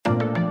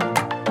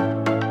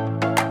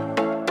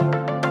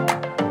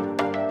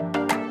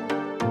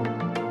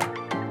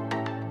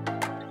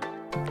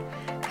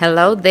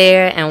Hello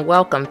there, and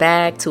welcome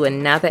back to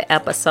another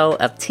episode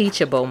of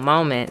Teachable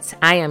Moments.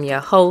 I am your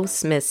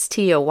host, Miss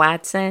Tia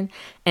Watson,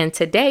 and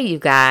today, you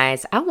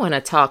guys, I want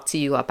to talk to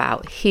you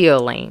about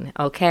healing,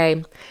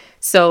 okay?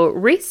 So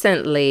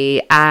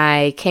recently,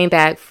 I came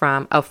back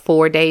from a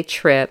 4-day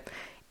trip,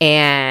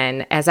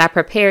 and as I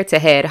prepared to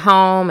head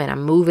home and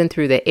I'm moving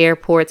through the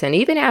airports, and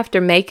even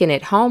after making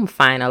it home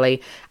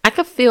finally, I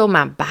could feel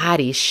my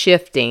body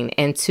shifting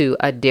into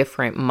a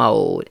different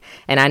mode.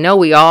 And I know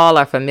we all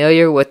are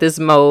familiar with this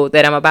mode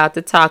that I'm about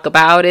to talk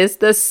about. It's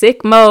the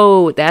sick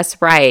mode. That's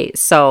right.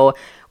 So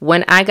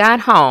when I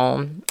got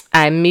home,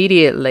 I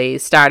immediately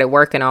started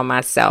working on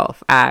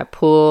myself. I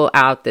pulled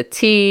out the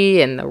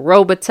tea and the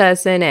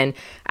Robitussin and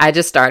I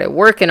just started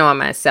working on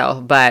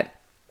myself. But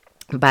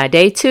by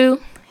day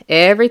 2,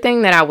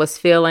 everything that I was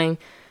feeling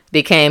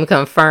became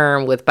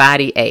confirmed with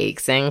body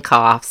aches and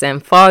coughs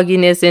and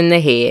fogginess in the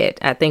head.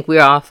 I think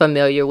we're all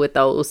familiar with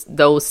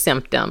those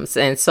symptoms.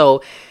 And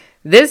so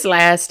this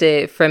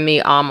lasted for me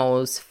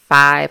almost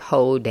 5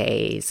 whole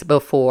days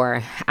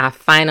before I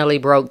finally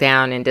broke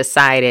down and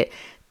decided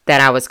that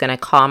I was going to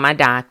call my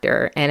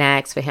doctor and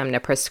ask for him to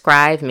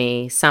prescribe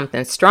me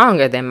something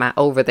stronger than my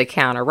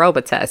over-the-counter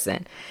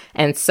Robitussin.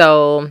 And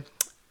so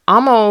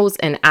almost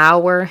an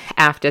hour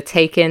after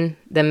taking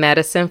the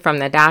medicine from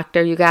the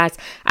doctor, you guys,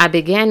 I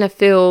began to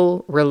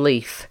feel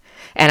relief.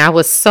 And I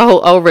was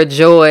so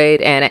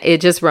overjoyed. And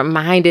it just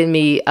reminded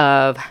me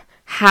of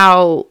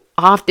how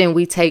often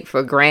we take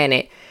for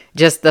granted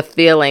just the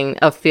feeling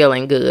of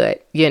feeling good,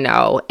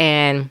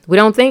 and we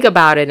don't think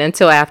about it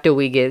until after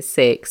we get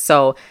sick.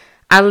 So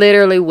I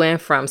literally went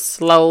from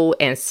slow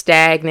and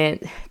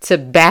stagnant to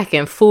back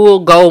in full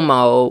go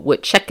mode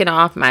with checking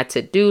off my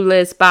to-do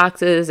list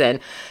boxes,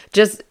 and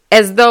just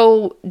as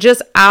though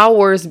just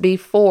hours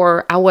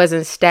before I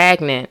wasn't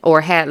stagnant or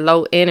had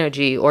low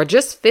energy or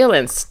just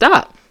feeling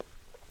stuck.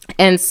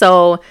 And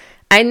so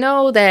I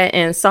know that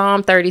in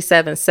Psalm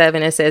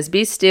 37:7, it says,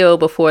 "Be still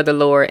before the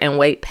Lord and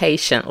wait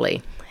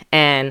patiently."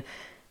 And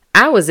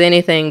I was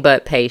anything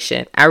but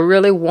patient. I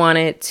really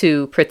wanted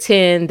to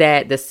pretend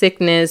that the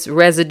sickness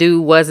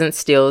residue wasn't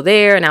still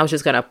there and I was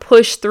just going to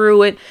push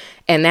through it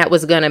and that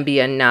was going to be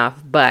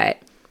enough. But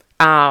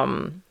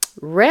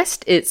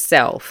rest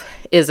itself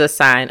is a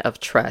sign of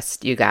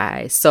trust, you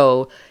guys.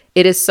 So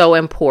it is so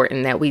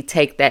important that we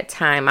take that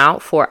time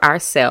out for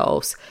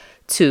ourselves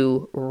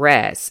to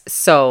rest.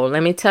 So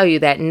let me tell you,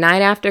 that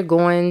night after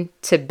going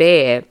to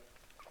bed,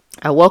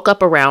 I woke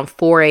up around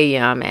 4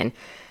 a.m. and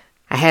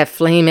I had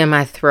phlegm in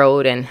my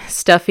throat and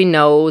stuffy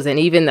nose, and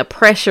even the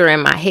pressure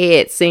in my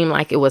head seemed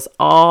like it was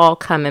all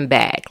coming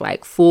back,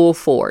 like full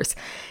force.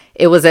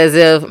 It was as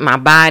if my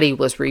body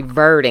was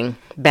reverting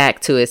back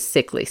to its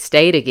sickly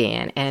state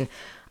again. And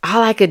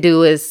all I could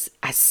do is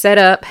I sat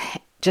up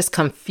just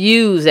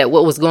confused at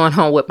what was going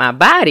on with my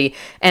body.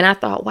 And I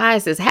thought, why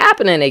is this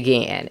happening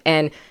again?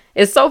 And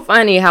it's so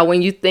funny how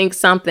when you think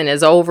something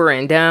is over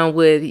and done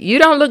with, you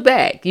don't look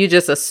back. You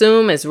just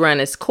assume it's run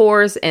its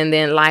course and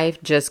then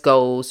life just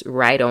goes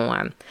right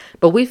on.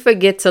 But we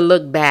forget to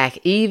look back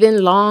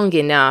even long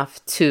enough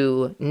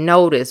to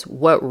notice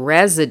what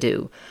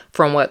residue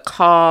from what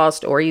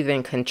caused or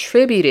even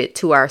contributed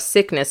to our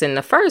sickness in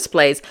the first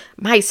place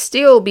might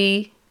still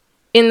be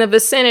in the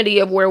vicinity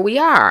of where we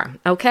are.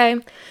 Okay.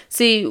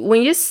 See,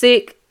 when you're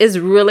sick, it's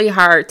really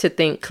hard to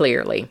think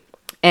clearly.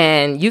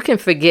 And you can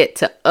forget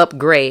to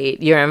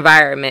upgrade your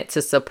environment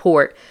to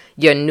support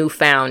your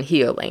newfound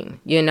healing,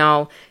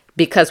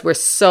 because we're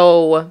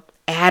so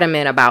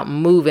adamant about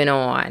moving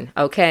on,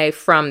 okay,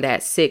 from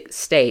that sick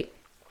state.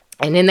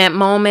 And in that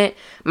moment,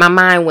 my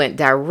mind went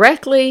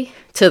directly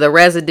to the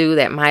residue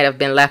that might have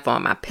been left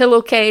on my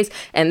pillowcase,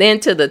 and then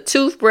to the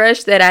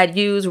toothbrush that I'd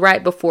used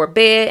right before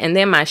bed, and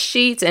then my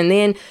sheets, and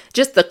then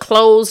just the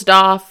closed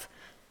off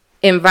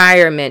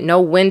environment, no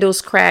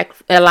windows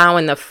cracked,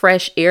 allowing the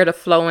fresh air to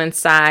flow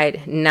inside,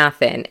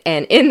 nothing.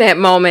 And in that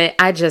moment,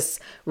 I just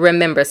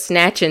remember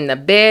snatching the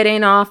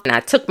bedding off, and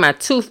I took my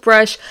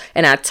toothbrush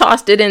and I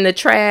tossed it in the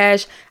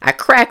trash. I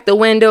cracked the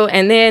window,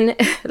 and then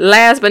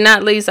last but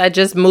not least, I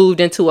just moved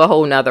into a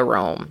whole nother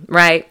room,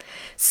 right?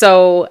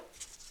 So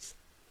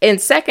in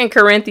 2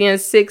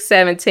 Corinthians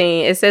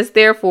 6:17, it says,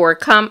 "Therefore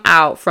come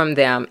out from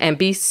them and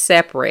be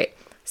separate,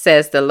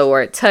 says the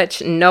Lord.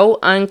 Touch no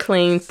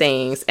unclean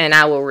things, and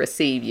I will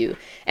receive you."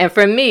 And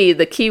for me,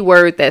 the key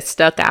word that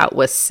stuck out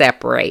was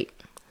separate.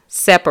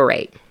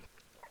 Separate.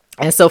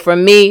 And so for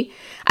me,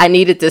 I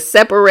needed to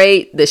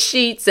separate the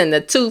sheets and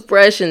the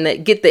toothbrush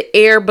and get the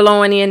air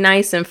blowing in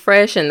nice and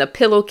fresh, and the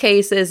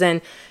pillowcases. And,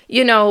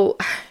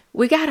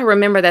 we got to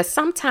remember that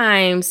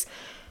sometimes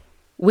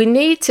we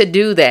need to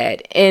do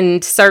that in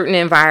certain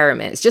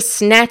environments. Just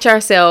snatch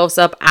ourselves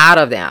up out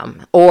of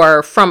them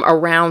or from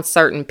around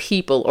certain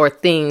people or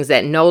things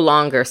that no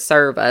longer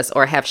serve us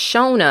or have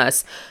shown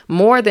us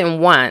more than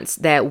once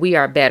that we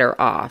are better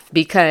off.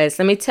 Because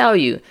let me tell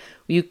you,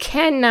 you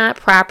cannot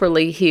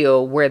properly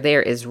heal where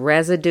there is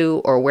residue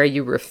or where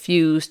you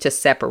refuse to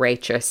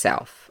separate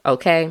yourself.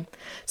 Okay.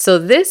 So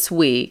this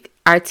week,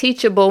 our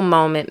teachable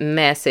moment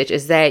message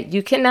is that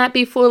you cannot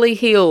be fully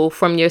healed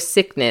from your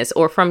sickness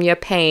or from your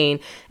pain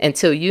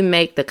until you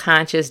make the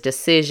conscious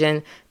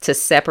decision to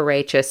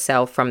separate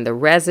yourself from the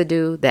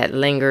residue that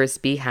lingers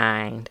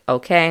behind.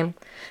 Okay.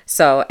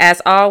 So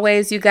as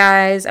always, you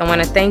guys, I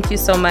want to thank you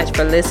so much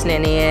for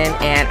listening in,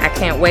 and I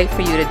can't wait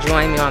for you to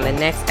join me on the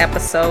next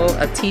episode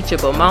of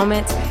Teachable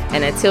Moments.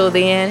 And until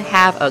then,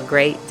 have a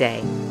great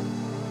day.